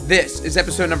This is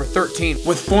episode number 13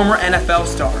 with former NFL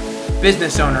star,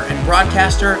 business owner, and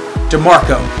broadcaster,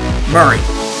 DeMarco Murray.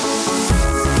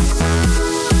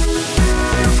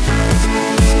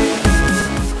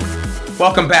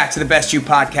 Welcome back to the Best You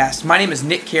podcast. My name is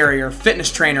Nick Carrier,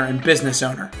 fitness trainer and business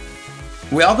owner.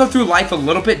 We all go through life a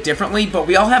little bit differently, but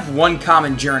we all have one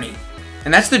common journey,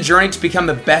 and that's the journey to become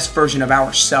the best version of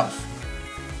ourselves.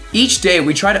 Each day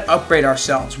we try to upgrade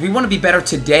ourselves. We want to be better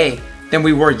today than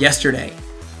we were yesterday.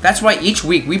 That's why each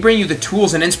week we bring you the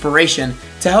tools and inspiration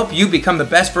to help you become the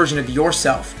best version of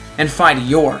yourself and find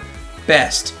your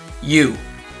best you.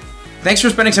 Thanks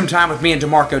for spending some time with me and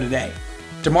DeMarco today.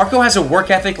 DeMarco has a work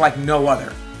ethic like no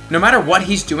other. No matter what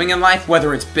he's doing in life,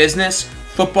 whether it's business,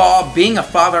 football, being a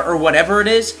father, or whatever it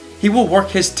is, he will work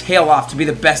his tail off to be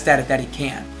the best at it that he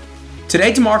can.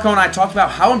 Today, DeMarco and I talked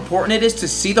about how important it is to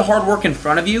see the hard work in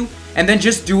front of you and then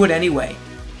just do it anyway.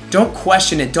 Don't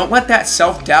question it. Don't let that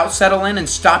self-doubt settle in and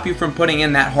stop you from putting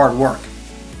in that hard work.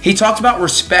 He talked about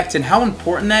respect and how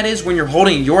important that is when you're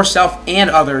holding yourself and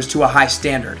others to a high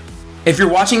standard. If you're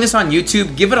watching this on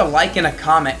YouTube, give it a like and a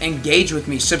comment. Engage with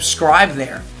me. Subscribe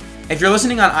there. If you're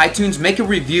listening on iTunes, make a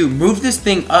review. Move this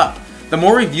thing up. The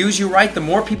more reviews you write, the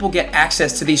more people get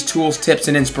access to these tools, tips,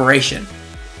 and inspiration.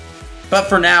 But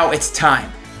for now, it's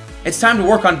time. It's time to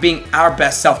work on being our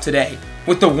best self today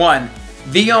with the one,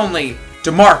 the only,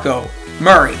 DeMarco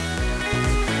Murray.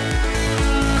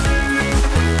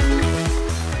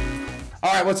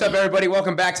 All right, what's up, everybody?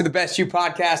 Welcome back to the Best You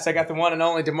podcast. I got the one and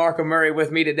only DeMarco Murray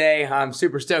with me today. I'm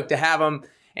super stoked to have him.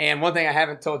 And one thing I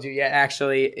haven't told you yet,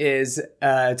 actually, is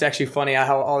it's actually funny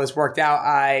how all this worked out.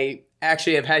 I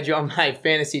actually have had you on my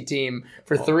fantasy team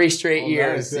for 3 straight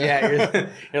years. Nice, yeah,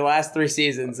 your last 3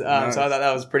 seasons. Nice. So I thought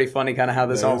that was pretty funny, kind of how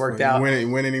this all worked out.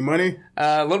 Win any money?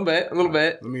 A little bit.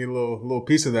 Let me get a little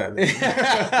piece of that.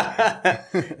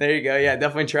 There you go. Yeah,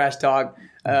 definitely trash talk.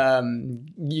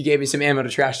 You gave me some ammo to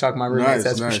trash talk my roommates.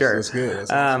 That's for sure. That's good. That's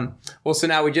awesome. Well, so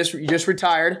now you just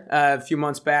retired a few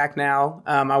months back. Now,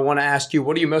 I want to ask you,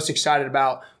 what are you most excited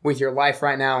about with your life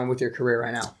right now and with your career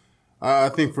right now? I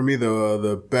think for me,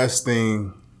 the best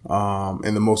thing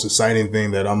and the most exciting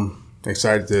thing that I'm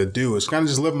excited to do is kind of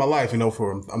just live my life.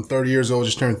 I'm 30 years old,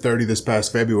 just turned 30 this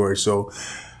past February. So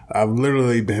I've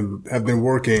literally have been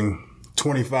working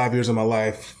 25 years of my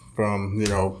life, from,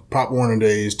 Pop Warner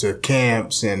days to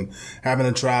camps and having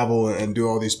to travel and do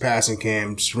all these passing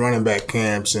camps, running back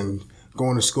camps, and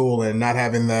going to school and not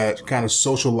having that kind of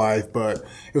social life. But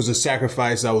it was a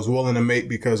sacrifice I was willing to make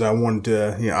because I wanted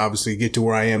to, obviously get to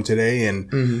where I am today and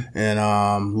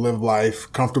live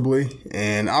life comfortably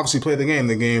and obviously play the game.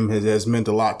 The game has meant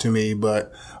a lot to me,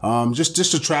 but just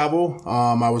to travel.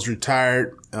 I was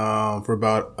retired for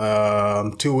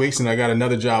about 2 weeks, and I got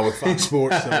another job with Fox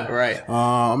Sports. So, right.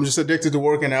 I'm just addicted to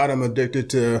working out. I'm addicted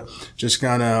to just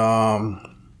kind of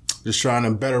just trying to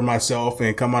better myself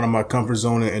and come out of my comfort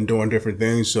zone and doing different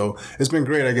things. So it's been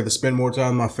great. I get to spend more time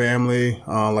with my family.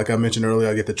 Like I mentioned earlier,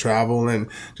 I get to travel and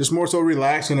just more so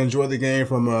relax and enjoy the game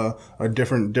from a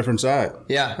different side.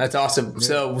 Yeah, that's awesome. Yeah.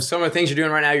 So some of the things you're doing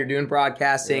right now, you're doing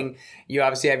broadcasting. Yeah. You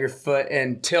obviously have your foot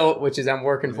in tilt, which is I'm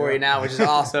working for you now, which is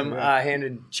awesome.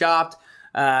 Handed chopped.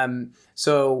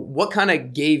 So what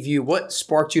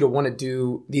sparked you to want to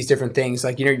do these different things?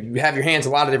 Like, you have your hands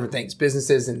a lot of different things,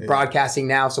 businesses and broadcasting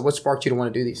now. So what sparked you to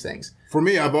want to do these things? For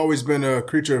me, I've always been a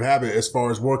creature of habit as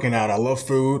far as working out. I love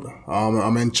food.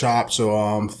 I'm in CHOP,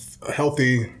 so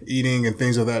healthy eating and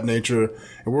things of that nature.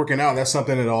 And working out, that's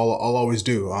something that I'll always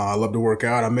do. I love to work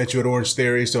out. I met you at Orange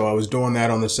Theory, so I was doing that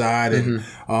on the side.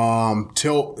 Mm-hmm. And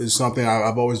tilt is something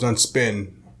I've always done.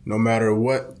 Spin. No matter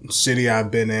what city I've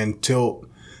been in, tilt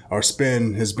or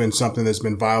spin has been something that's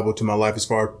been viable to my life as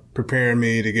far as preparing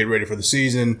me to get ready for the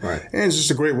season. Right. And it's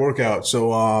just a great workout.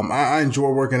 So I enjoy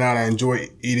working out. I enjoy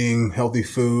eating healthy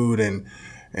food,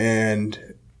 and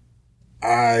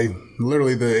I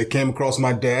literally it came across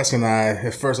my desk, and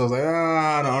at first I was like,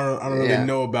 I don't really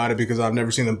know about it because I've never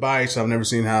seen the bikes. I've never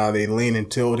seen how they lean and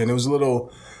tilt, and it was a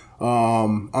little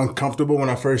uncomfortable when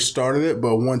I first started it,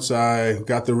 but once I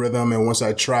got the rhythm and once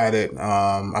I tried it,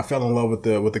 I fell in love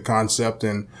with the concept,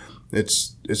 and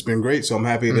it's been great. So I'm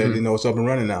happy that it's up and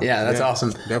running now. Yeah, that's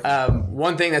awesome.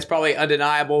 One thing that's probably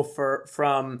undeniable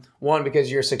from one, because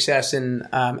of your success in the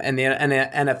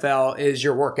NFL, is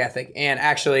your work ethic. And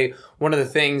actually, one of the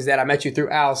things that I met you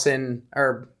through Allison,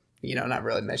 or not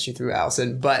really met you through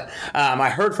Allison, but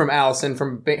I heard from Allison,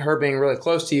 from her being really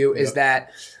close to you, is that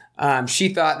she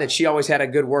thought that she always had a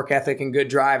good work ethic and good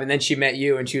drive, and then she met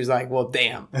you and she was like, well,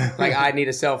 damn, like I need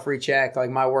a self-recheck, like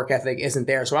my work ethic isn't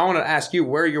there. So I want to ask you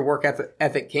where your work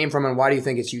ethic came from and why do you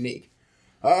think it's unique?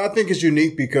 I think it's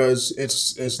unique because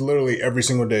it's literally every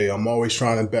single day. I'm always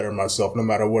trying to better myself, no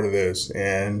matter what it is.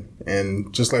 And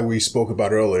just like we spoke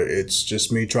about earlier, it's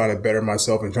just me trying to better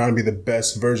myself and trying to be the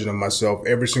best version of myself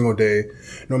every single day,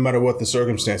 no matter what the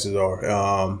circumstances are.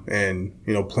 And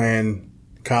playing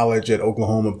college at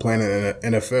Oklahoma, playing in the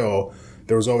NFL,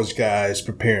 there was always guys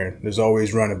preparing. There's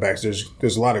always running backs.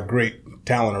 There's a lot of great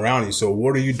talent around you. So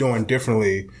what are you doing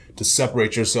differently to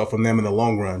separate yourself from them in the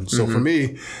long run? So for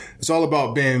me, it's all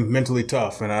about being mentally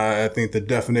tough. And I think the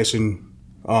definition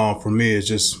for me is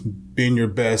just being your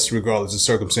best regardless of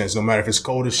circumstance. No matter if it's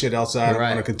cold as shit outside, I'm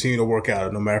going to continue to work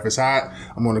out. No matter if it's hot,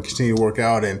 I'm going to continue to work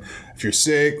out. And if you're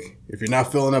sick, if you're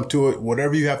not feeling up to it,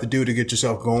 whatever you have to do to get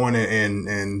yourself going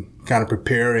and kind of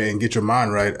prepare and get your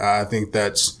mind right, I think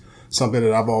that's something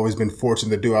that I've always been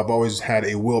fortunate to do. I've always had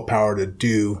a willpower to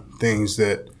do things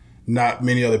that not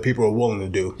many other people are willing to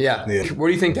do. Yeah. Where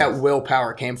do you think that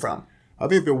willpower came from? I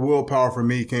think the willpower for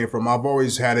me came from, I've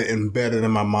always had it embedded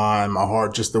in my mind, my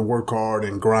heart, just to work hard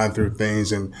and grind through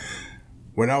things. And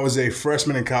when I was a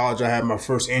freshman in college, I had my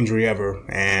first injury ever,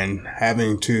 and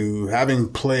having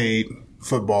played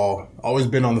football, always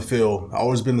been on the field,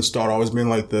 always been the starter, always been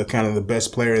like the kind of the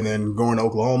best player. And then going to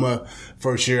Oklahoma,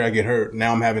 first year I get hurt.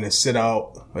 Now I'm having to sit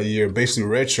out a year, basically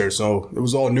redshirt. So it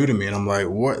was all new to me. And I'm like,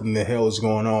 what in the hell is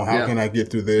going on? How can I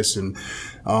get through this? And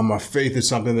my faith is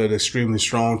something that is extremely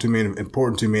strong to me and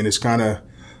important to me. And it's kind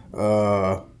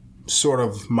of sort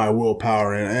of my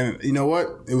willpower. And you know what?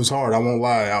 It was hard. I won't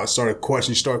lie. I start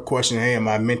questioning, hey, am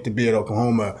I meant to be at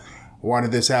Oklahoma? Why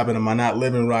did this happen? Am I not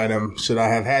living right? Should I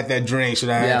have had that drink? Should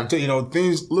I have, little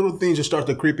things just start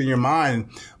to creep in your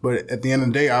mind. But at the end of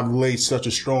the day, I've laid such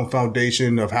a strong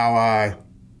foundation of how I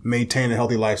maintain a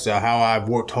healthy lifestyle, how I've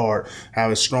worked hard, have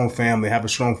a strong family, have a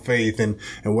strong faith in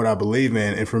what I believe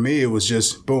in. And for me, it was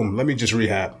just, boom, let me just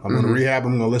rehab. I'm going to rehab.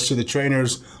 I'm going to listen to the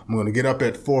trainers. I'm going to get up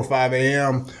at 4 or 5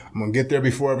 a.m. I'm going to get there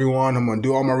before everyone. I'm going to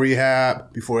do all my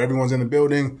rehab before everyone's in the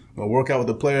building. I'm going to work out with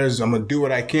the players. I'm going to do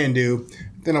what I can do.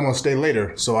 Then I'm going to stay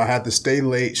later. So I had to stay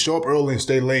late, show up early and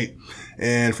stay late.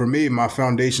 And for me, my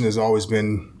foundation has always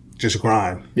been just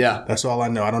grind. Yeah. That's all I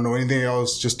know. I don't know anything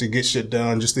else, just to get shit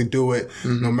done, just to do it,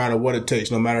 no matter what it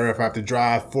takes, no matter if I have to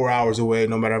drive 4 hours away,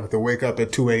 no matter if I have to wake up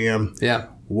at 2 a.m. Yeah.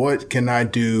 What can I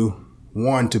do,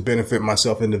 one, to benefit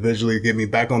myself individually, get me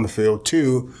back on the field?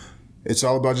 Two, it's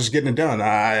all about just getting it done.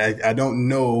 I don't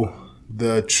know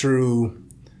the true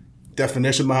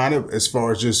definition behind it as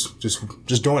far as just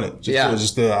doing it.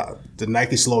 Just the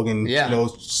Nike slogan,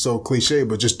 so cliche,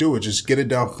 but just do it. Just get it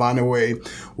done. Find a way,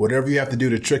 whatever you have to do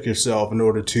to trick yourself in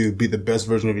order to be the best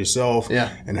version of yourself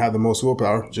and have the most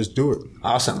willpower. Just do it.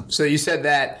 Awesome. So you said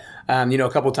that, a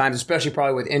couple of times, especially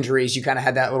probably with injuries, you kind of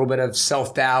had that little bit of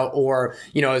self-doubt or,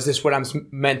 is this what I'm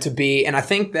meant to be? And I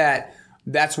think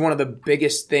that's one of the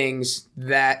biggest things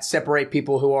that separate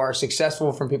people who are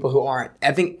successful from people who aren't.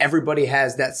 I think everybody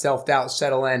has that self-doubt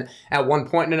settle in at one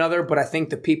point and another, but I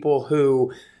think the people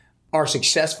who are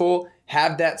successful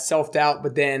have that self-doubt,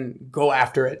 but then go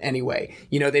after it anyway.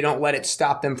 They don't let it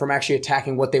stop them from actually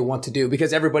attacking what they want to do,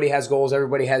 because everybody has goals,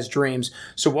 everybody has dreams.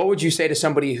 So what would you say to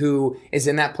somebody who is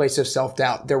in that place of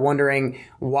self-doubt? They're wondering,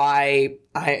 why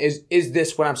is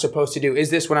this what I'm supposed to do? Is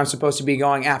this what I'm supposed to be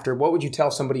going after? What would you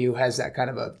tell somebody who has that kind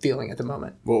of a feeling at the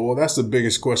moment? Well, that's the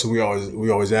biggest question we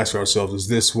always ask ourselves. Is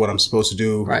this what I'm supposed to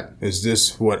do? Right. Is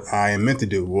this what I am meant to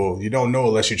do? Well, you don't know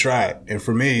unless you try it. And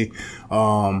for me,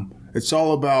 it's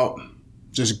all about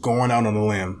just going out on a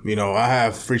limb. I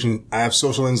have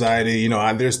social anxiety.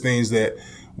 There's things that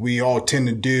we all tend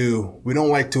to do. We don't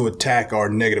like to attack our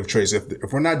negative traits.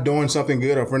 If we're not doing something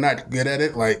good, or if we're not good at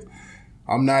it, like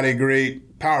I'm not a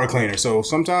great power cleaner. So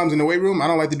sometimes in the weight room, I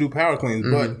don't like to do power cleans,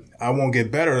 but I won't get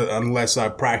better unless I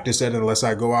practice it, unless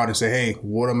I go out and say, hey,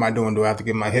 what am I doing? Do I have to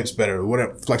get my hips better?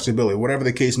 Whatever, flexibility, whatever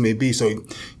the case may be. So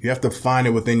you have to find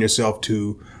it within yourself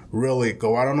to really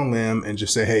go out on a limb and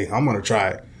just say, hey, I'm going to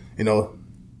try it.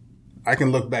 I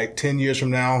can look back 10 years from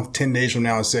now, 10 days from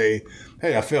now and say,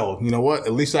 hey, I failed. You know what?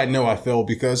 At least I know I failed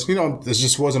because, this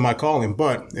just wasn't my calling.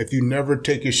 But if you never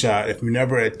take your shot, if you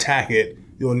never attack it,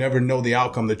 you'll never know the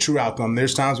outcome, the true outcome.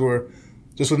 There's times where,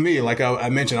 just with me, like I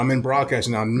mentioned, I'm in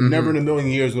broadcasting now. Never in a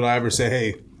million years would I ever say,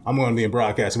 hey, I'm going to be in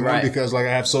broadcasting. Right. Because I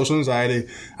have social anxiety.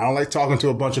 I don't like talking to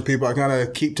a bunch of people. I kind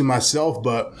of keep to myself.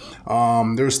 But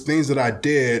there's things that I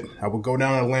did. I would go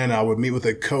down to Atlanta. I would meet with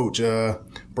a coach,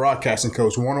 broadcasting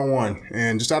coach, one-on-one.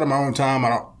 And just out of my own time,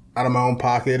 out of my own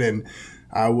pocket. And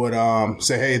I would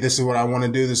say, hey, this is what I want to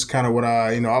do. This is kind of what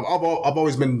I've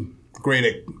always been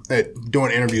great at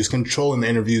doing interviews, controlling the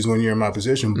interviews when you're in my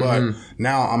position. But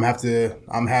now I'm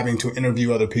having to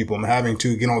interview other people. I'm having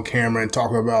to get on camera and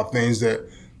talk about things that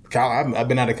I've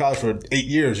been out of college for 8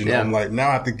 years, you know. I'm like, now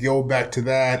I have to go back to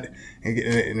that, and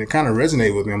it kind of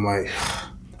resonated with me. I'm like,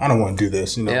 I don't want to do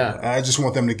this, you know. I just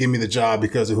want them to give me the job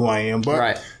because of who I am,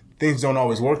 but things don't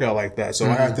always work out like that. So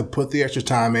I have to put the extra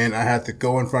time in. I have to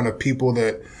go in front of people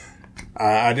that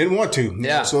I didn't want to.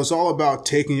 Yeah. So it's all about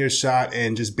taking your shot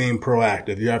and just being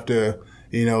proactive. You have to,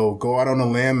 you know, go out on a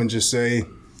limb and just say,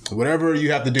 whatever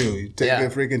you have to do. You take a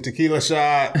freaking tequila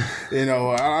shot, you know,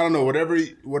 I don't know,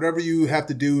 whatever you have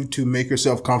to do to make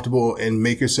yourself comfortable and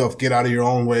make yourself get out of your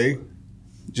own way,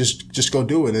 just go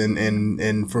do it.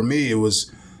 And for me, it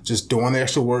was just doing the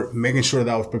extra work, making sure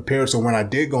that I was prepared. So when I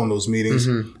did go in those meetings,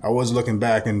 I was looking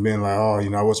back and being like, oh, you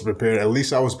know, I wasn't prepared. At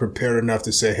least I was prepared enough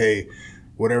to say, hey,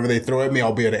 whatever they throw at me,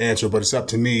 I'll be able to answer, but it's up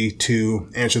to me to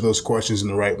answer those questions in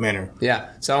the right manner. Yeah.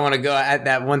 So I want to go at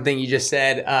that one thing you just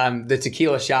said, the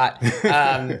tequila shot.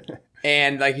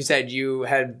 And like you said, you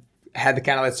had the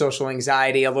kind of like social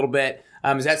anxiety a little bit.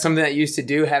 Is that something that you used to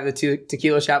do, have the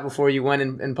tequila shot before you went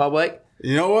in public?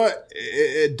 You know what?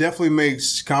 It definitely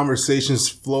makes conversations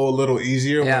flow a little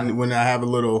easier when I have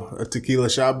a tequila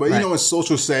shot. But, you know, in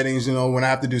social settings, you know, when I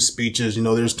have to do speeches, you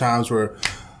know, there's times where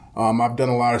I've done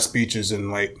a lot of speeches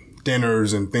and like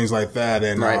dinners and things like that.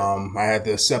 And I had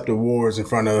to accept awards in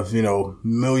front of, you know,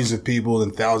 millions of people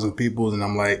and thousands of people. And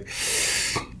I'm like,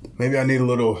 maybe I need a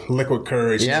little liquid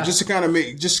courage, you know, just to kind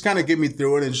of get me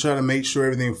through it and try to make sure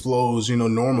everything flows, you know,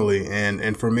 normally.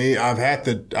 And for me, I've had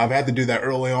to do that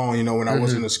early on, you know, when I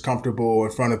wasn't as comfortable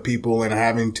in front of people and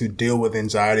having to deal with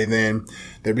anxiety. Then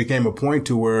there became a point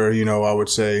to where, you know, I would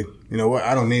say, you know what,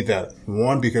 I don't need that.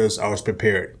 One, because I was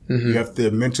prepared. You have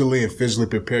to mentally and physically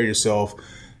prepare yourself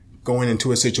going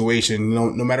into a situation,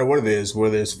 no matter what it is,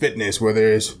 whether it's fitness,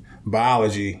 whether it's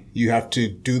biology, you have to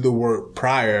do the work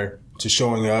prior to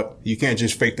showing up. You can't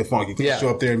just fake the funk. You can't show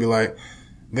up there and be like,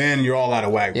 then you're all out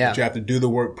of whack. But you have to do the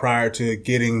work prior to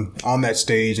getting on that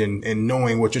stage and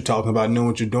knowing what you're talking about, knowing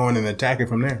what you're doing, and attacking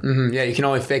from there. Yeah, you can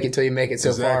only fake it till you make it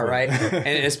so far, right?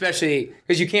 And especially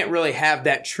because you can't really have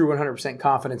that true 100%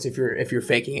 confidence if you're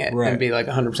faking it and be like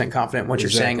 100% confident in what you're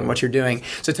saying and what you're doing.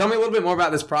 So tell me a little bit more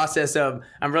about this process of,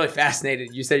 I'm really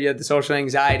fascinated. You said you had the social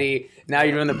anxiety. Now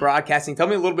you're doing the broadcasting. Tell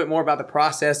me a little bit more about the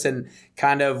process and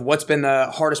kind of what's been the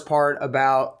hardest part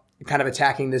about kind of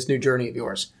attacking this new journey of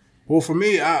yours. Well, for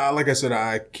me, like I said,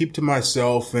 I keep to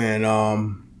myself, and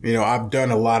you know, I've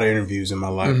done a lot of interviews in my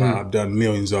life. I've done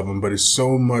millions of them, but it's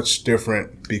so much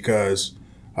different because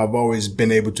I've always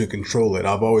been able to control it.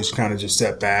 I've always kind of just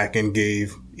sat back and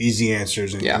gave easy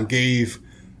answers and gave,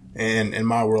 and in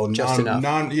my world,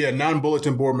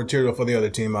 non-bulletin board material for the other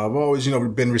team. I've always, you know,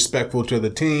 been respectful to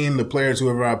the team, the players,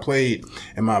 whoever I played,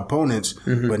 and my opponents.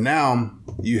 But now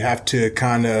you have to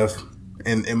kind of,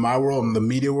 in my world, in the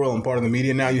media world, I'm part of the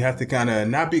media now, you have to kind of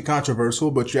not be controversial,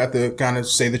 but you have to kind of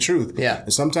say the truth.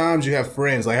 And sometimes you have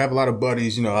friends, like I have a lot of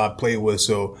buddies, you know, I play with.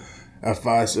 So if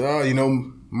I say, oh, you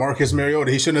know, Marcus Mariota,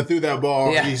 he shouldn't have threw that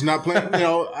ball. He's not playing. You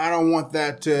know, I don't want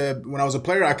that to, when I was a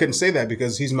player, I couldn't say that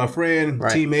because he's my friend,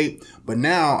 teammate. But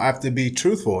now I have to be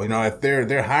truthful. You know, if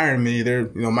they're hiring me,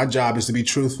 you know, my job is to be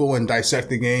truthful and dissect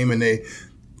the game in a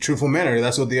truthful manner.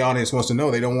 That's what the audience wants to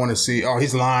know. They don't want to see, oh,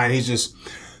 he's lying. He's just.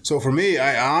 So for me,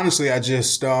 I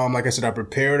just, like I said, I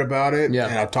prepared about it and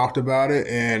I talked about it,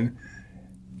 and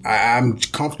I'm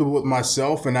comfortable with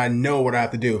myself and I know what I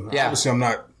have to do. Obviously, I'm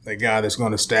not the guy that's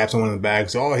going to stab someone in the back.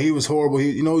 So, oh, he was horrible.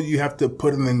 You know, you have to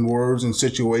put him in words and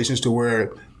situations to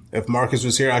where if Marcus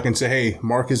was here, I can say, hey,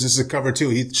 Marcus, this is a cover two.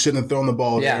 He shouldn't have thrown the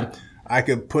ball there. I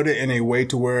could put it in a way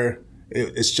to where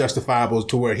it's justifiable,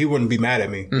 to where he wouldn't be mad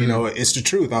at me. You know, it's the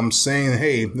truth. I'm saying,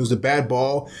 hey, it was a bad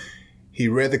ball. He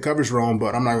read the coverage wrong,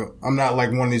 but I'm not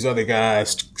like one of these other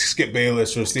guys, Skip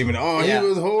Bayless or Steven. Oh, he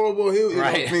was horrible. You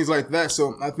know, things like that.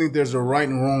 So I think there's a right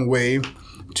and wrong way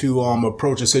to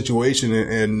approach a situation,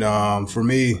 and for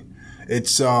me,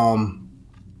 it's I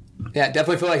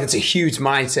definitely feel like it's a huge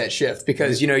mindset shift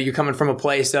because, you know, you're coming from a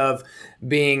place of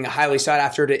being highly sought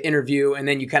after to interview, and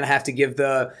then you kind of have to give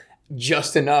the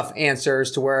just enough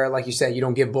answers to where, like you said, you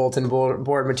don't give bulletin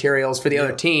board materials for the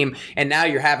other team, and now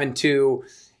you're having to,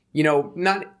 you know,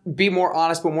 not be more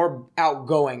honest, but more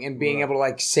outgoing and being able to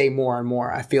like say more and more,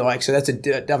 I feel like. So that's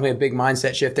definitely a big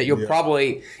mindset shift that you'll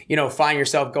probably, you know, find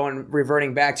yourself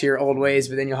reverting back to your old ways,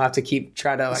 but then you'll have to keep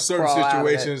trying to like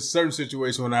certain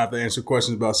situations when I have to answer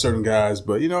questions about certain guys.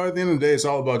 But, you know, at the end of the day, it's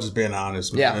all about just being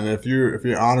honest. Man. And if you're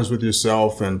honest with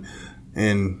yourself and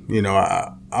you know,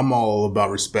 I'm all about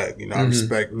respect. You know, I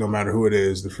respect no matter who it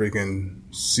is, the freaking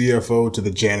CFO to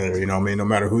the janitor. You know what I mean? No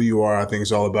matter who you are, I think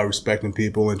it's all about respecting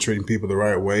people and treating people the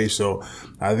right way. So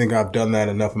I think I've done that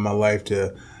enough in my life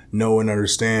to know and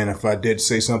understand if I did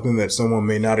say something that someone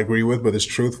may not agree with, but it's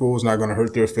truthful, it's not going to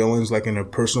hurt their feelings like in a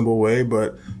personable way.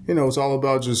 But, it's all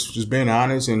about just being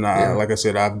honest. And like I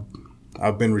said,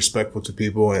 I've been respectful to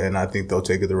people, and I think they'll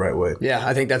take it the right way. Yeah,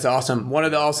 I think that's awesome. One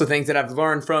of the also things that I've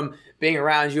learned from being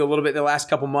around you a little bit the last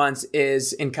couple months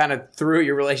is, and kind of through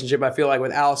your relationship, I feel like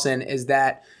with Allison, is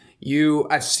that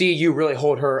I see you really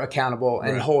hold her accountable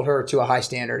and hold her to a high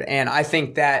standard. And I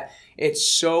think that it's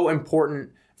so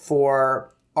important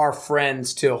for our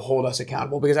friends to hold us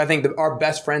accountable, because I think that our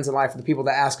best friends in life are the people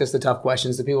that ask us the tough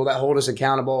questions, the people that hold us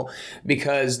accountable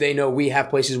because they know we have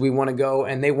places we want to go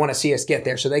and they want to see us get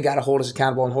there. So they got to hold us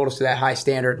accountable and hold us to that high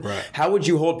standard. Right. How would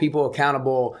you hold people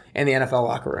accountable in the NFL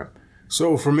locker room?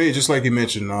 So for me, just like you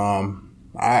mentioned,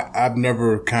 I've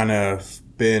never kind of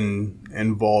been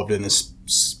involved in this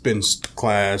spin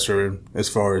class, or as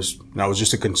far as I was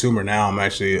just a consumer. Now I'm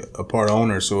actually a part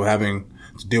owner. So having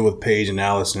to deal with Paige and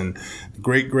Allison,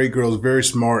 great girls, very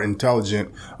smart,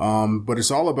 intelligent. But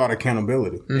it's all about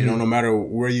accountability. Mm-hmm. No matter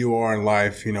where you are in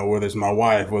life, whether it's my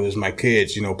wife, whether it's my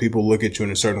kids, people look at you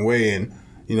in a certain way, and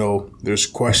there's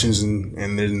questions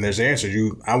and there's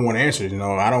answers. I want answers.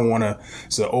 I don't want to.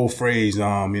 It's an old phrase.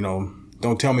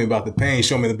 Don't tell me about the pain,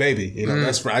 show me the baby.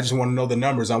 That's I just want to know the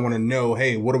numbers. I want to know,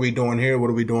 hey, what are we doing here?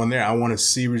 What are we doing there? I want to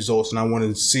see results, and I want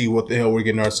to see what the hell we're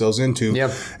getting ourselves into.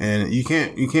 Yep. And you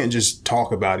can't just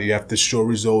talk about it. You have to show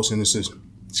results, and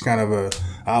it's kind of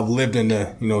I've lived in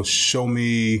the show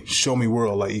me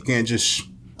world. Like, you can't just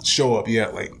show up. You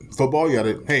got, like, football, you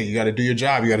got to do your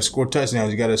job. You got to score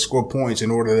touchdowns. You got to score points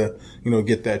in order to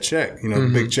get that check.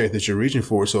 The big check that you're reaching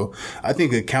for. So I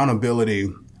think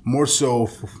accountability more so.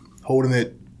 Holding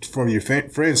it from your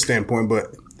friend's standpoint, but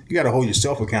you got to hold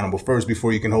yourself accountable first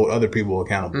before you can hold other people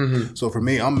accountable. Mm-hmm. So for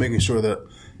me, I'm making sure that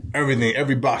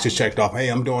every box is checked off. Hey,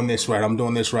 I'm doing this right. I'm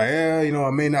doing this right. Yeah,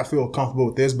 I may not feel comfortable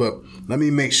with this, but let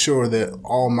me make sure that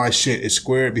all my shit is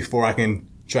squared before I can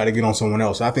try to get on someone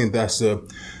else. I think it's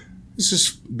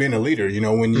just being a leader.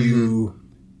 When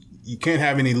you can't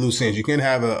have any loose ends. You can't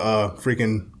have a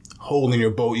freaking hole in your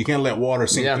boat. You can't let water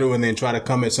sink through and then try to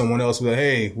come at someone else with,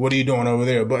 hey, what are you doing over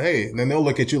there? But hey, then they'll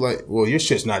look at you like, well, your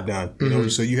shit's not done.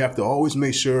 So you have to always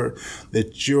make sure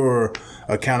that you're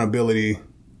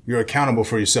accountable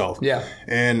for yourself. Yeah.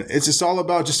 And it's just all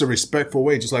about just a respectful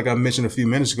way. Just like I mentioned a few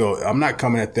minutes ago, I'm not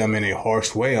coming at them in a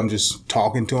harsh way. I'm just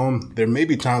talking to them. There may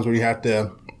be times where you have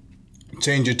to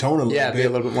change your tone a little bit. Yeah, be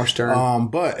a little bit more stern.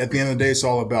 But at the end of the day, it's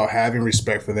all about having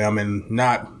respect for them and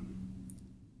not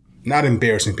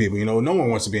embarrassing people. No one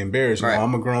wants to be embarrassed. Right.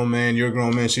 I'm a grown man, you're a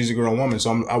grown man, she's a grown woman.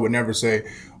 So I would never say,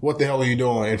 what the hell are you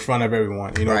doing in front of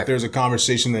everyone? If there's a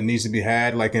conversation that needs to be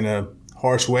had, like in a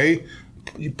harsh way,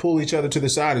 you pull each other to the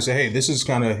side and say, hey, this is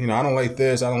kind of, I don't like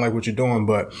this. I don't like what you're doing.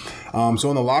 But, so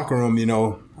in the locker room,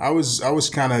 I was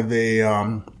kind of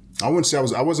I wouldn't say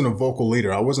I wasn't a vocal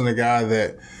leader. I wasn't a guy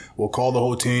that will call the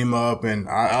whole team up, and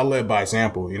I led by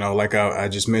example. Like I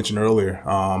just mentioned earlier,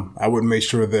 I would make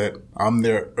sure that I'm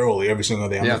there early every single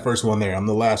day. I'm the first one there. I'm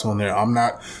the last one there. I'm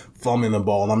not fumbling the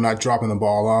ball. I'm not dropping the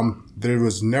ball. There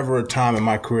was never a time in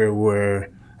my career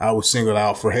where I was singled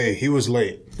out for, hey, he was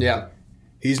late. Yeah.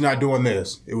 He's not doing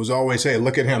this. It was always, hey,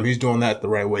 look at him. He's doing that the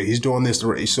right way. He's doing this the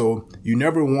right way. So you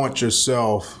never want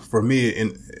yourself, for me,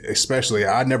 and especially,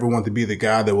 I never want to be the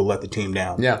guy that will let the team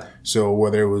down. Yeah. So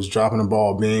whether it was dropping the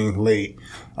ball, being late,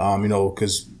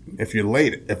 because if you're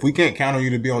late, if we can't count on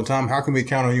you to be on time, how can we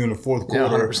count on you in the fourth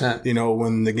quarter? 100%.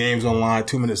 When the game's on line,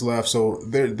 2 minutes left. So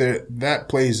that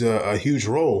plays a huge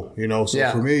role.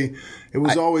 So for me, it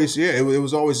was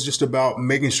always just about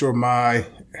making sure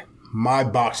my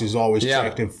box is always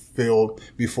checked and filled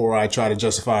before I try to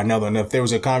justify another. And if there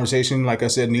was a conversation, like I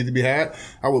said, need to be had,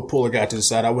 I would pull a guy to the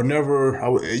side.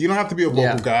 You don't have to be a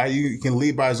vocal guy. You can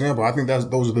lead by example. I think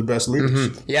those are the best leaders.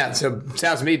 Mm-hmm. Yeah. So it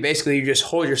sounds to me, basically, you just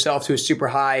hold yourself to a super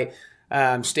high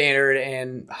standard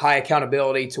and high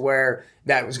accountability to where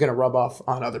that was going to rub off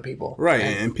on other people. Right.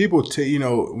 And people,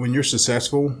 when you're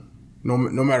successful, no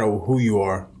matter who you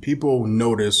are, people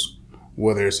notice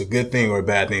whether it's a good thing or a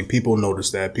bad thing. People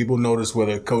notice that. People notice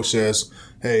whether a coach says,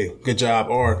 hey, good job,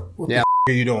 or what the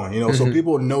are you doing? So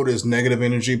people notice negative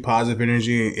energy, positive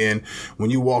energy. And when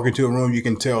you walk into a room, you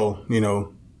can tell,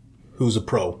 who's a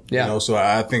pro. Yeah. So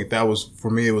I think that was,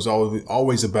 for me, it was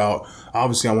always about,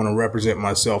 obviously I want to represent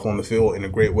myself on the field in a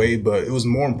great way, but it was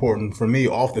more important for me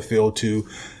off the field to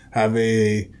have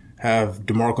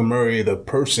DeMarco Murray, the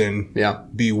person,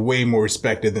 be way more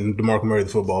respected than DeMarco Murray, the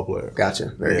football player.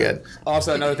 Gotcha. Very good.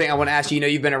 Also, another thing I want to ask you,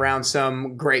 you've been around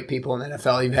some great people in the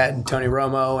NFL. You've had Tony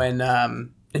Romo and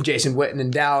and Jason Witten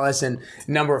in Dallas and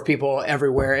a number of people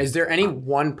everywhere. Is there any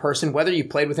one person, whether you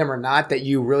played with him or not, that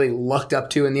you really looked up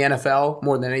to in the NFL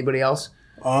more than anybody else?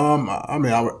 I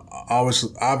mean,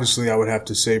 obviously, I would have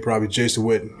to say probably Jason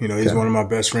Witten. You know, he's one of my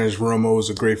best friends. Romo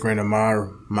is a great friend of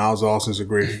mine. Miles Austin's a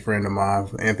great friend of mine.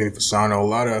 Anthony Fasano,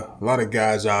 a lot of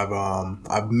guys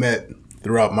I've met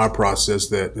throughout my process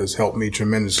that has helped me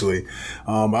tremendously.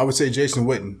 I would say Jason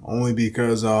Witten, only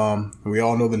because we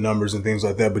all know the numbers and things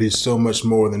like that, but he's so much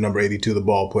more than number 82, the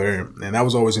ball player, and that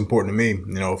was always important to me.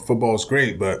 You know, football is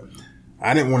great, but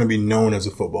I didn't want to be known as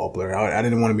a football player. I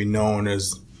didn't want to be known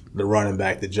as the running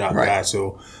back, the job guy.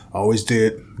 So I always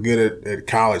did good at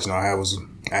college. You know, I was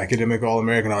academic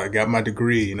All-American. I got my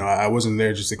degree. You know, I wasn't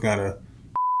there just to kind of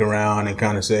around and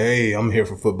kind of say, hey, I'm here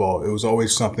for football. It was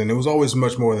always something. It was always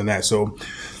much more than that. So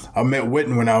I met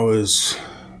Witten when I was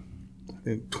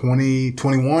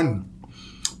 21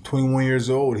 years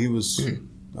old. He was, he's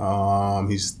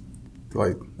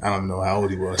like, I don't know how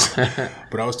old he was,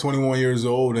 but I was 21 years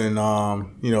old and,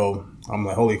 you know, I'm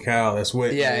like, holy cow, that's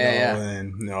Witten. Yeah.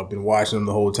 And, you know, I've been watching him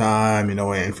the whole time, you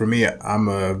know, and for me, I'm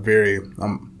an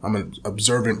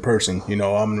observant person. You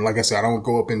know, like I said, I would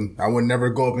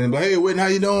never go up and be like, hey, Witten, how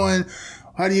you doing?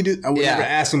 How do you do? I would never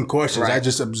ask him questions. Right. I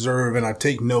just observe and I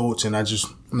take notes and I just,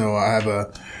 you know, I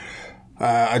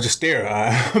just stare.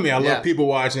 I love people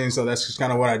watching. So that's just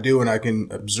kind of what I do. And I can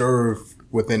observe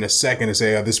within a second and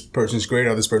say, oh, this person's great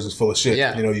or this person's full of shit.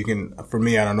 Yeah. You know, you can, for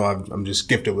me, I don't know, I'm just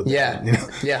gifted with that. You know?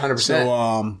 Yeah, 100%.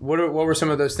 So, what were some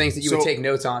of those things that you would take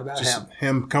notes on about him?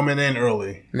 Him coming in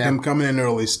early,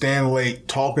 staying late,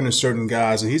 talking to certain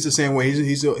guys. And he's the same way.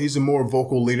 He's a more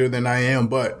vocal leader than I am,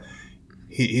 but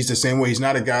he's the same way. He's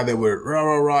not a guy that would rah,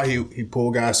 rah, rah. He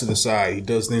pull guys to the side. He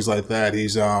does things like that.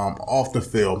 He's off the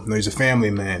field. You know, he's a family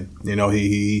man. You know,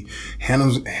 he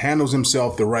handles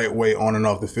himself the right way on and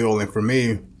off the field. And for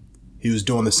me, he was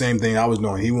doing the same thing I was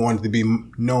doing. He wanted to be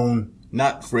known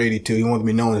not for 82. He wanted to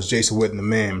be known as Jason Witten, the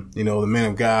man. You know, the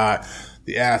man of God,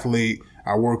 the athlete.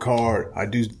 I work hard. I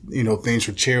do, you know, things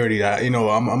for charity.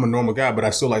 I'm a normal guy, but I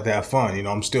still like to have fun. You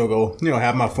know, I'm still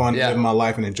have my fun, live my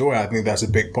life and enjoy. I think that's a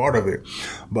big part of it.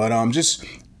 But, just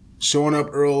showing up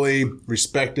early,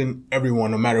 respecting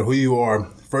everyone, no matter who you are.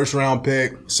 First round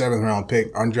pick, 7th round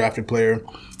pick, undrafted player.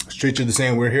 Treat you the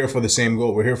same. We're here for the same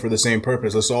goal. We're here for the same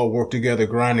purpose. Let's all work together,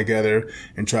 grind together,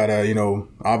 and try to, you know,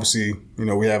 obviously, you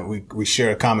know, we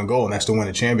share a common goal, and that's to win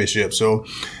a championship. So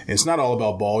it's not all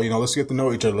about ball. You know, let's get to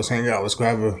know each other. Let's hang out. Let's go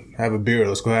have a beer.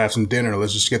 Let's go have some dinner.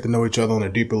 Let's just get to know each other on a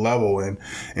deeper level. And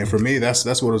for me, that's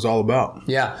what it's all about.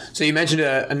 Yeah. So you mentioned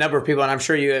a number of people, and I'm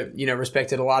sure you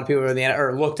respected a lot of people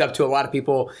or looked up to a lot of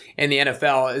people in the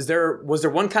NFL. Was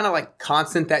there one kind of like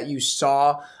constant that you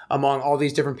saw among all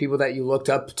these different people that you looked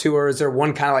up to, or is there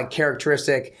one kind of like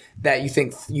characteristic that you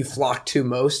think you flocked to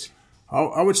most?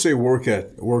 I would say work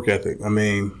ethic. I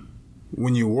mean,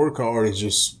 when you work hard,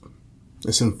 it's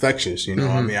infectious, you know.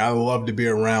 I mean, I love to be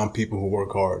around people who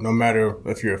work hard, no matter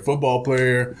if you're a football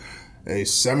player, a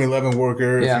 7-Eleven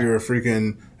worker, if you're a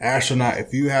freaking astronaut.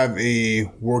 If you have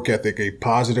a work ethic, a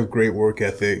positive, great work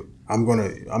ethic, I'm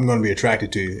gonna be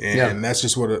attracted to you, and that's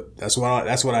just that's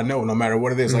what I know. No matter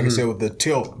what it is, like I said, with the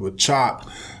tilt, with Chop,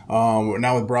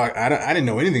 now with Brock, I didn't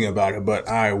know anything about it, but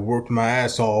I worked my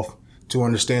ass off to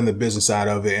understand the business side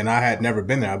of it, and I had never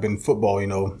been there. I've been in football,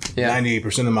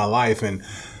 98% of my life, and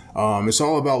it's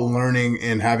all about learning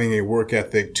and having a work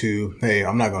ethic to, hey,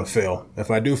 I'm not gonna fail. If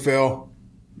I do fail,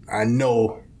 I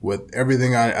know with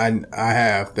everything I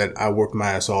have that I worked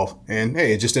my ass off, and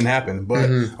hey, it just didn't happen, but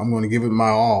I'm going to give it my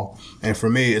all. And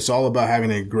for me, it's all about having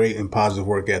a great and positive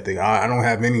work ethic. I don't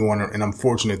have anyone, and I'm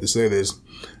fortunate to say this,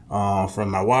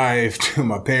 from my wife to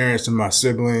my parents to my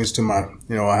siblings to my,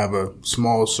 I have a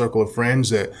small circle of friends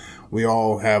that we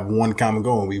all have one common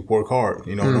goal, and we work hard,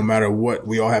 no matter what.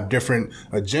 We all have different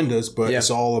agendas, but it's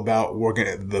all about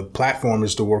working. The platform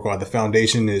is to work hard. The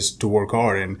foundation is to work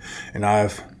hard. And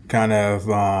I've kind of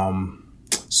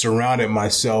surrounded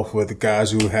myself with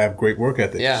guys who have great work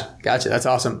ethics. Yeah, gotcha. That's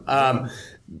awesome.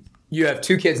 You have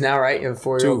 2 kids now, right? You have a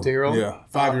 4-year-old, 2-year-old? Yeah,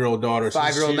 5-year-old daughter.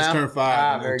 5-year-old now? She's turned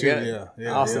 5. Very good.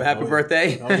 Yeah. Awesome. Happy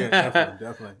birthday. Oh, yeah,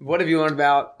 definitely. What have you learned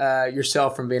about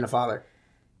yourself from being a father?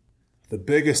 The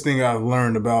biggest thing I've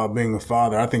learned about being a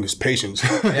father, I think, is patience.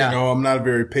 I'm not a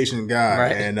very patient guy.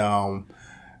 Right. And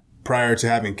prior to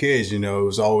having kids, it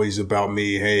was always about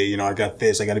me. Hey, I got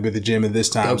this. I got to be at the gym at this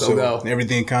time. Go.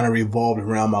 Everything kind of revolved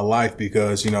around my life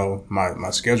because, my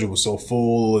schedule was so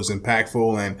full, it was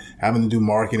impactful, and having to do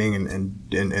marketing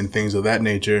and things of that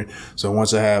nature. So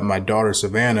once I had my daughter,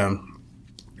 Savannah,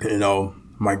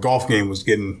 my golf game was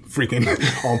getting freaking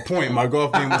on point. My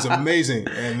golf game was amazing.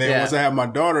 And then once I had my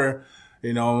daughter,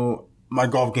 my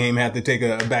golf game had to take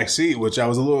a back seat, which I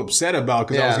was a little upset about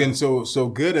because I was getting so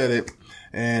good at it.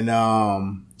 And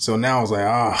so now I was like,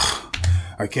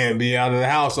 I can't be out of the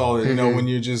house all the, when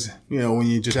you're just, when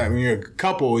you're a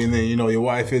couple and then, your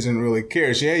wife isn't really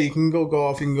cares. Yeah, you can go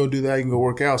golf, you can go do that, you can go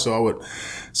work out.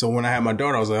 So when I had my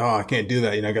daughter, I was like, I can't do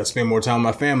that. I got to spend more time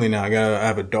with my family now. I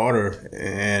have a daughter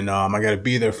and, I got to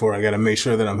be there for her. I got to make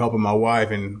sure that I'm helping my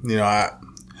wife. And,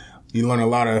 you learn a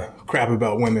lot of crap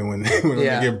about women when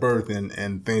they give birth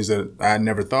and things that I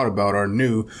never thought about or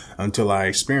knew until I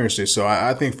experienced it. So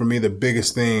I think for me, the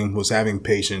biggest thing was having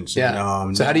patience. Yeah.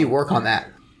 And, so how do you work on that?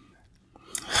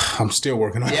 I'm still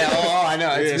working on it. Yeah, I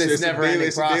know. It's never ending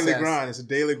process. It's a daily grind. It's a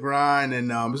daily grind. And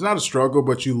it's not a struggle,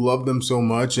 but you love them so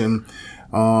much. And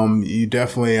you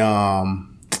definitely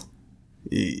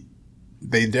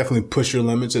they definitely push your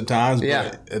limits at times.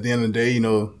 But at the end of the day,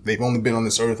 they've only been on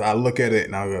this earth. I look at it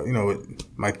and I go,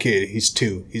 my kid, he's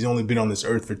 2. He's only been on this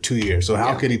earth for 2 years. So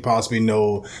how could he possibly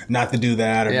know not to do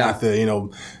that or not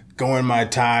to, go in my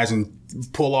ties and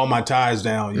pull all my ties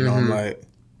down? I'm like,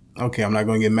 okay, I'm not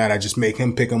going to get mad. I just make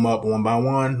him pick them up one by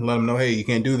one, let him know, hey, you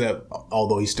can't do that.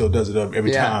 Although he still does it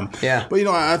every time. Yeah. But,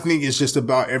 I think it's just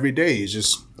about every day. It's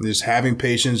just having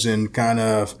patience and kind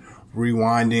of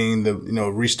rewinding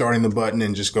restarting the button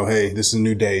and just go, hey, this is a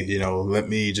new day. Let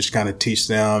me just kind of teach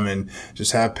them and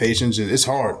just have patience. It's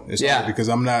hard. It's hard because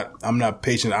I'm not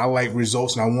patient. I like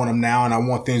results and I want them now and I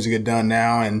want things to get done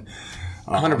now. And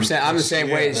 100%. I'm the same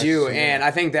way as you. And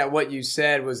I think that what you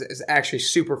said is actually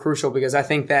super crucial because I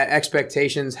think that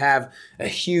expectations have a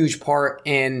huge part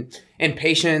in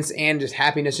patience and just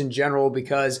happiness in general,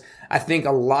 because I think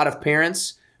a lot of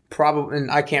parents probably, and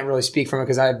I can't really speak from it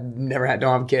because I don't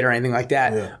have a kid or anything like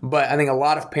that. Yeah. But I think a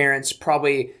lot of parents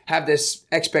probably have this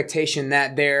expectation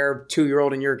that their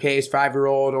 2-year-old, in your case,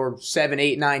 5-year-old, or 7,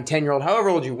 8, 9, 10-year-old, however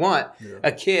old you want,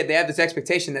 a kid, they have this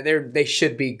expectation that they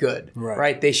should be good,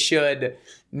 right? They should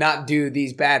not do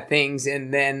these bad things.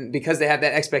 And then because they have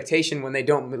that expectation, when they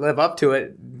don't live up to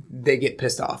it, they get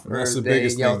pissed off. That's the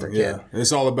biggest thing. Yeah.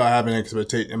 It's all about having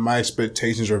expectations. And my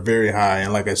expectations are very high.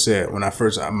 And like I said, when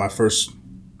my first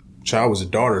child was a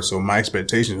daughter, so my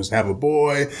expectation was to have a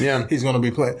boy. Yeah, he's going to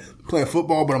be playing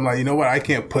football, but I'm like, I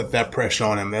can't put that pressure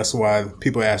on him. That's why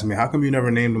people ask me, how come you never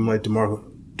named him like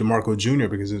DeMarco Jr.?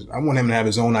 Because I want him to have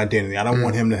his own identity. I don't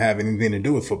want him to have anything to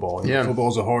do with football.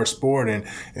 Football's a hard sport, and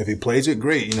if he plays it,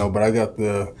 great. But I got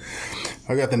the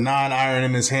 9-iron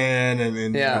in his hand,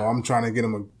 and I'm trying to get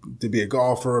him to be a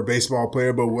golfer, a baseball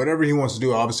player, but whatever he wants to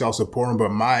do, obviously I'll support him.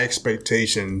 But my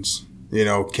expectations,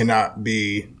 cannot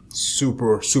be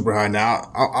super, super high.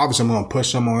 Now, obviously, I'm going to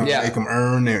push them. I'm going to make them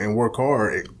earn and work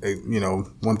hard,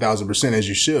 1,000% as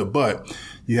you should. But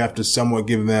you have to somewhat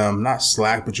give them, not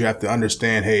slack, but you have to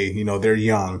understand, hey, they're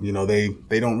young.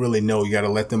 They don't really know. You got to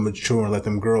let them mature and let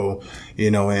them grow,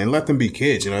 and let them be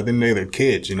kids. At the end of the day, they're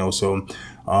kids, so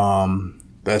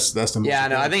that's the most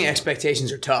important. I think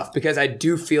expectations are tough because I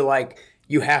do feel like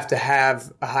you have to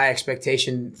have a high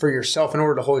expectation for yourself in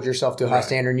order to hold yourself to a high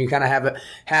standard. And you kind of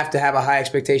have to have a high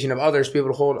expectation of others to be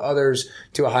able to hold others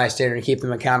to a high standard and keep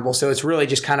them accountable. So it's really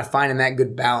just kind of finding that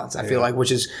good balance, I feel like,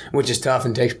 which is tough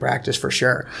and takes practice for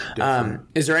sure.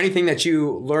 Is there anything that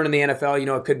you learn in the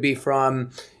NFL? It could be from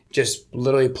just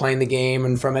literally playing the game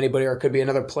and from anybody, or it could be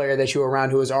another player that you were around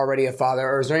who was already a father.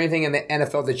 Or is there anything in the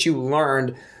NFL that you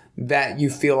learned that you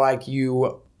feel like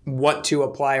you want to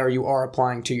apply or you are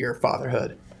applying to your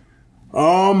fatherhood?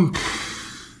 Well,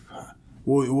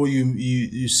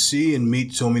 you see and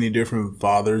meet so many different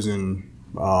fathers, and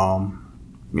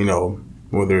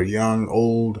whether young,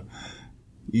 old,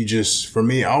 for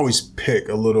me, I always pick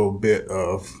a little bit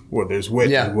of whether there's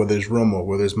Whitney, whether there's Romo,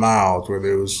 whether there's Miles,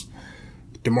 whether it was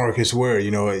DeMarcus Ware.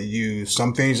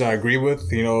 Some things I agree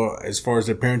with, as far as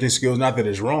their parenting skills, not that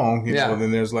it's wrong,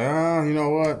 then there's like, you know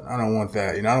what? I don't want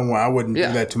that. I wouldn't do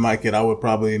that to my kid. I would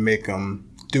probably make them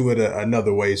do it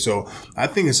another way. So I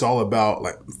think it's all about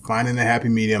like finding a happy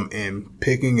medium and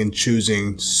picking and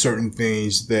choosing certain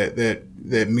things that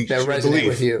meet your resonate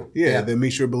with you. That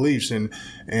meets your beliefs. And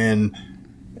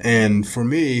for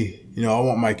me, I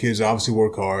want my kids to obviously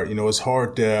work hard. It's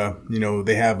hard to,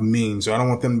 they have means. So I don't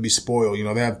want them to be spoiled.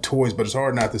 They have toys, but it's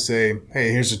hard not to say,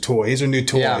 hey, here's a toy. Here's a new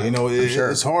toy.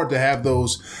 It's hard to have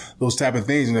those type of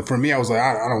things. And for me, I was like,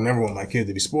 I don't never want my kids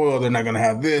to be spoiled. They're not going to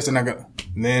have this. And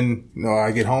then,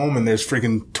 I get home and there's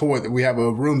freaking toy. We have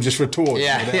a room just for toys. They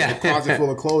have a closet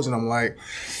full of clothes. And I'm like,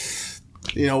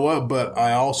 you know what? But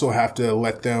I also have to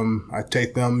I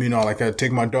take them, like I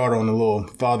take my daughter on a little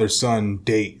father-son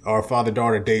date or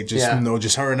father-daughter date.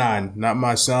 Just her and I, not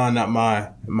my son, not my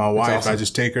wife. Awesome. I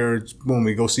just take her, boom,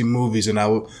 we go see movies and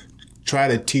I try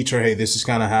to teach her, hey, this is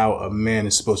kind of how a man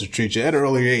is supposed to treat you. At an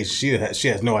early age, she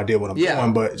has no idea what I'm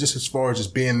doing, but just as far as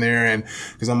just being there, and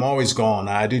because I'm always gone,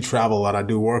 I do travel a lot, I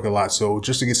do work a lot, so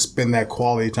just to spend that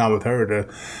quality time with her, to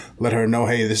let her know,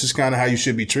 hey, this is kind of how you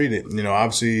should be treated.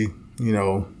 Obviously,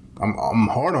 I'm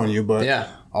hard on you, but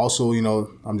also,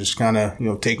 I'm just kind of,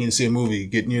 taking you to see a movie,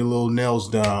 getting your little nails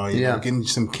done, getting you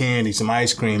some candy, some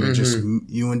ice cream, and just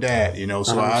you and dad, So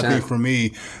 100%. I think for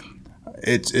me,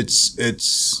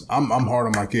 I'm hard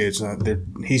on my kids.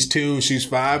 He's 2, she's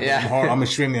 5. Yeah. I'm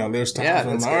extremely hard. There's times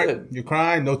when I'm like, all right, you're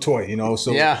crying, no toy,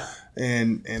 So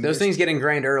and those things get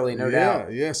ingrained early, no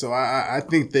doubt. Yeah. So I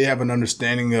think they have an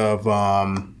understanding of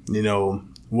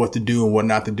what to do and what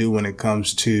not to do when it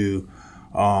comes to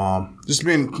just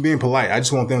being polite. I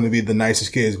just want them to be the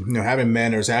nicest kids. Having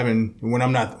manners, when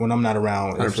I'm not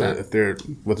around. If they're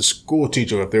with a school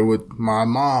teacher, if they're with my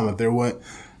mom, if they're with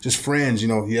just friends,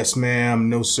 yes ma'am,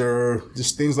 no sir,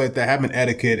 just things like that, having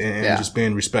etiquette and just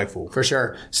being respectful. For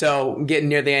sure. So getting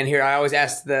near the end here, I always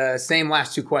ask the same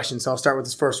last 2 questions, so I'll start with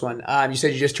this first one. You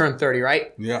said you just turned 30,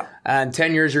 right? Yeah. In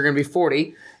 10 years, you're going to be 40.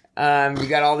 You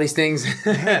got all these things, in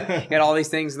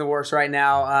the works right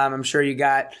now. I'm sure you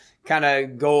got kind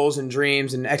of goals and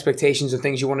dreams and expectations of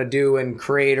things you want to do and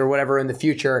create or whatever in the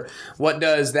future. What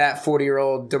does that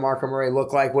 40-year-old DeMarco Murray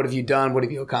look like? What have you done? What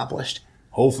have you accomplished?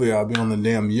 Hopefully I'll be on the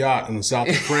damn yacht in the south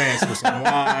of France with some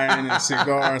wine and a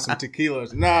cigar and some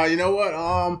tequilas. No, you know what?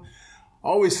 I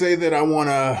always say that I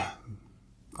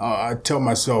tell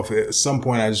myself at some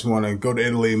point I just want to go to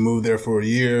Italy, move there for a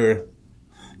year.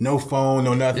 No phone,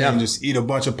 no nothing. Just eat a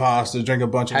bunch of pasta, drink a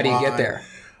bunch of wine. How do you get there?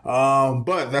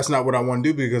 But that's not what I want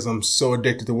to do because I'm so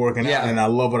addicted to working out, and I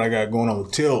love what I got going on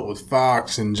with Tilt, with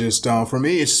Fox, and just for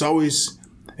me, it's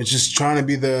just trying to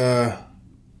be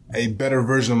a better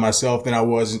version of myself than I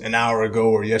was an hour ago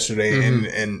or yesterday.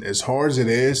 And as hard as it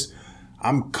is,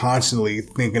 I'm constantly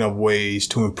thinking of ways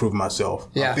to improve myself.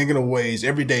 Yeah. I'm thinking of ways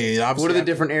every day. Obviously, what are the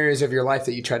different areas of your life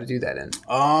that you try to do that in?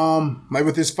 Like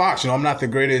with this Fox, I'm not the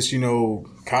greatest,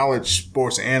 college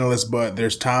sports analyst, but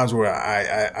there's times where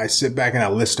I sit back and I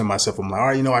listen to myself. I'm like, all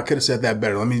right, I could have said that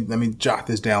better. Let me jot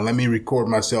this down. Let me record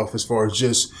myself as far as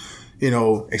just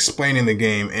explaining the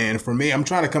game. And for me, I'm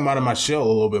trying to come out of my shell a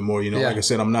little bit more. Like I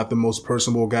said, I'm not the most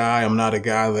personable guy. I'm not a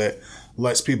guy that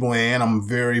lets people in. I'm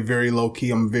very, very low key.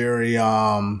 I'm very,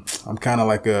 I'm kind of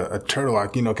like a turtle. I,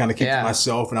 kind of keep to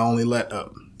myself, and I only let,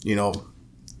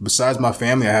 besides my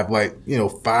family, I have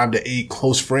 5 to 8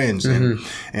 close friends,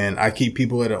 and I keep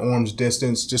people at an arm's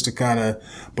distance just to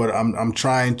but I'm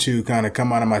trying to kind of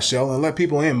come out of my shell and let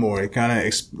people in more. And kind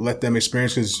of let them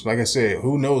experience, because like I said,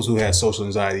 who knows who has social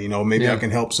anxiety? Maybe I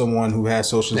can help someone who has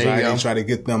social anxiety and try to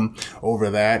get them over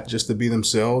that, just to be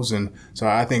themselves. And so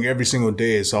I think every single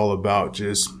day it's all about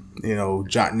just,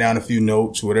 jotting down a few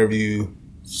notes, whatever you.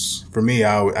 For me,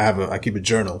 I keep a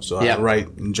journal, so I write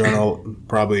and journal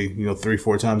probably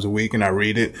 3-4 times a week, and I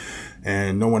read it,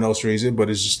 and no one else reads it, but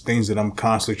it's just things that I'm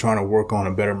constantly trying to work on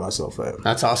and better myself at.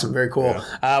 That's awesome, very cool.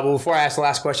 Well, before I ask the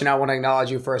last question, I want to acknowledge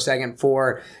you for a second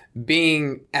for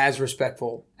being as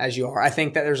respectful as you are. I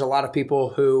think that there's a lot of people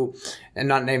who, and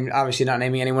obviously not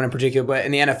naming anyone in particular, but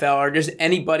in the NFL or just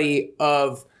anybody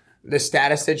of the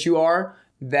status that you are,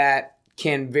 that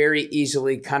can very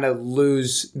easily kind of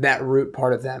lose that root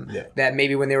part of them. Yeah. That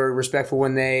maybe when they were respectful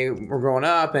when they were growing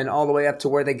up and all the way up to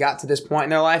where they got to this point in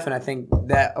their life. And I think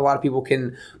that a lot of people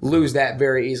can lose that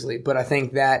very easily. But I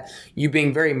think that you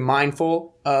being very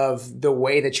mindful of the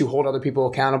way that you hold other people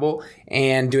accountable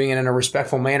and doing it in a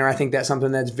respectful manner, I think that's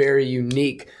something that's very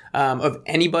unique of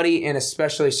anybody, and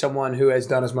especially someone who has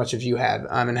done as much as you have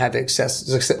and had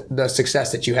the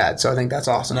success that you had. So I think that's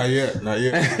awesome. Not yet. There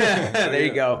you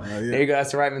go. There you go.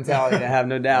 That's the right mentality to have,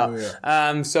 no doubt.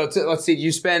 So let's see.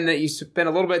 You spend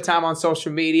a little bit of time on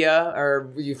social media,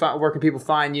 or where can people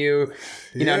find you?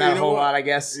 Not a whole lot, I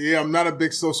guess. Yeah, I'm not a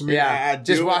big social media. Yeah,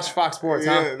 just watch Fox Sports.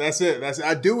 Yeah, that's it.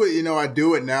 I do it. I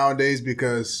do it nowadays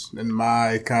because in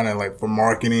my kind of for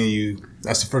marketing,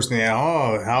 that's the first thing.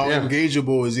 How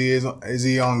engageable is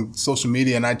he on social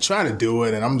media? And I try to do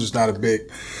it, and I'm just not a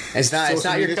big. It's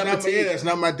not your cup of tea. It's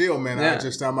not my deal, man. Yeah.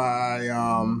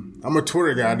 I'm a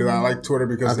Twitter guy. I like Twitter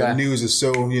because the news is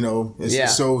so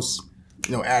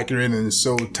so accurate and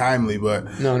so timely, but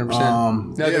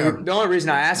 100%. The only reason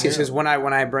I ask is because when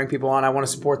I bring people on, I want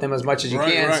to support them as much as you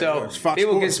can. Right. So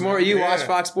people can support you. Watch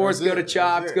Fox Sports. Go to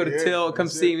Chopped. Go to Tilt. Come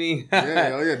see me.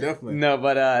 Definitely. No,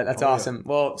 but that's awesome. Yeah.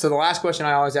 Well, so the last question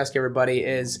I always ask everybody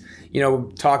is,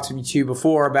 talked to you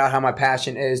before about how my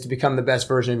passion is to become the best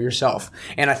version of yourself,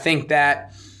 and I think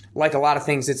that like a lot of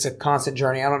things, it's a constant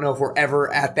journey. I don't know if we're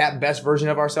ever at that best version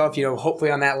of ourselves. Hopefully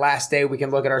on that last day, we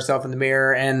can look at ourselves in the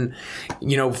mirror and,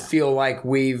 feel like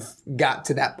we've got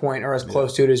to that point or as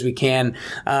close to it as we can.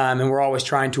 And we're always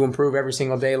trying to improve every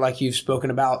single day, like you've spoken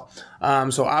about.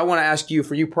 So I want to ask you,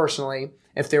 for you personally,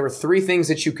 if there were 3 things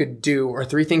that you could do or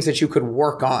 3 things that you could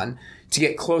work on to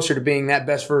get closer to being that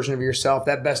best version of yourself,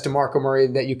 that best DeMarco Murray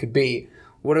that you could be,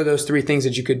 what are those 3 things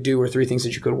that you could do or 3 things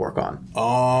that you could work on?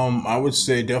 I would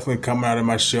say definitely coming out of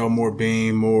my shell more,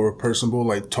 being more personable,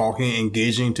 like talking,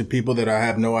 engaging to people that I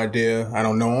have no idea. I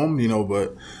don't know them,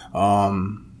 but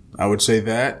I would say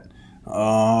that.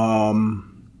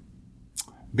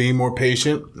 Being more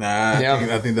patient.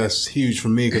 I think that's huge for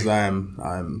me because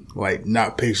I'm like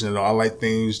not patient at all. I like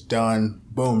things done,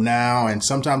 boom, now. And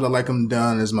sometimes I like them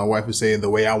done, as my wife would say, the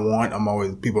way I want.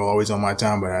 People are always on my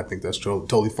time, but I think that's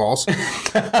totally false.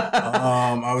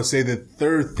 I would say the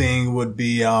third thing would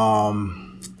be,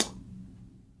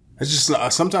 it's just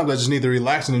sometimes I just need to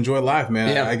relax and enjoy life,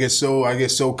 man. Yeah. I get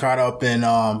so caught up in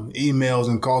emails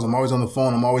and calls. I'm always on the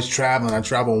phone. I'm always traveling. I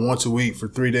travel once a week for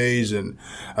 3 days, and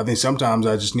I think sometimes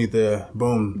I just need to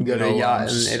go to a yacht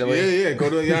in Italy. Yeah,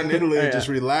 go to a yacht in Italy and just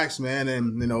relax, man,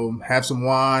 and have some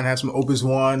wine, have some Opus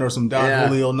One or some Don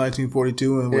Julio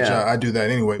 1942, which I do that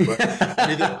anyway. But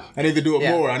I need to do it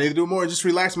more. I need to do it more and just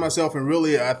relax myself. And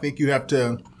really, I think you have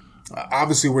to.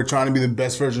 Obviously, we're trying to be the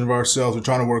best version of ourselves. We're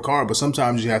trying to work hard, but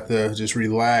sometimes you have to just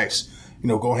relax,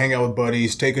 go hang out with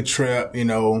buddies, take a trip,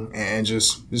 and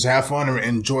just have fun and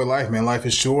enjoy life, man. Life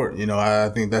is short. I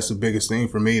think that's the biggest thing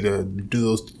for me, to do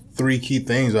those 3 key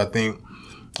things. I think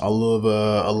I'll live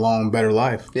a long, better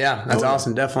life. Yeah, that's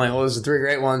awesome. Definitely. Well, those are 3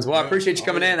 great ones. Well, I appreciate you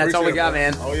coming in. That's all we got,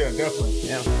 man. Oh, yeah, definitely.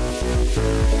 Yeah.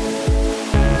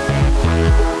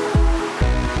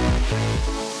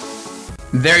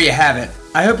 There you have it.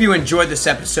 I hope you enjoyed this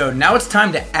episode. Now it's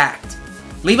time to act.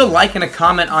 Leave a like and a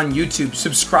comment on YouTube.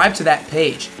 Subscribe to that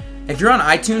page. If you're on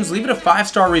iTunes, leave it a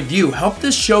 5-star review. Help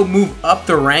this show move up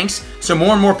the ranks so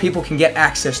more and more people can get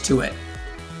access to it.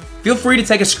 Feel free to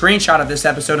take a screenshot of this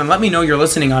episode and let me know you're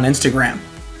listening on Instagram.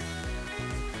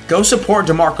 Go support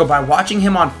DeMarco by watching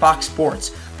him on Fox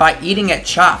Sports, by eating at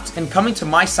Chopped, and coming to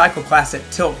my cycle class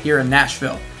at Tilt here in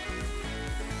Nashville.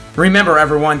 Remember,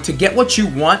 everyone, to get what you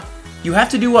want, you have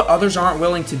to do what others aren't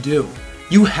willing to do.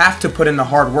 You have to put in the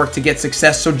hard work to get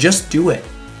success, so just do it.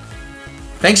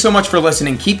 Thanks so much for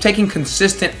listening. Keep taking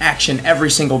consistent action every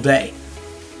single day.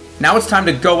 Now it's time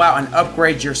to go out and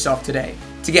upgrade yourself today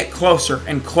to get closer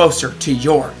and closer to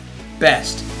your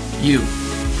best you.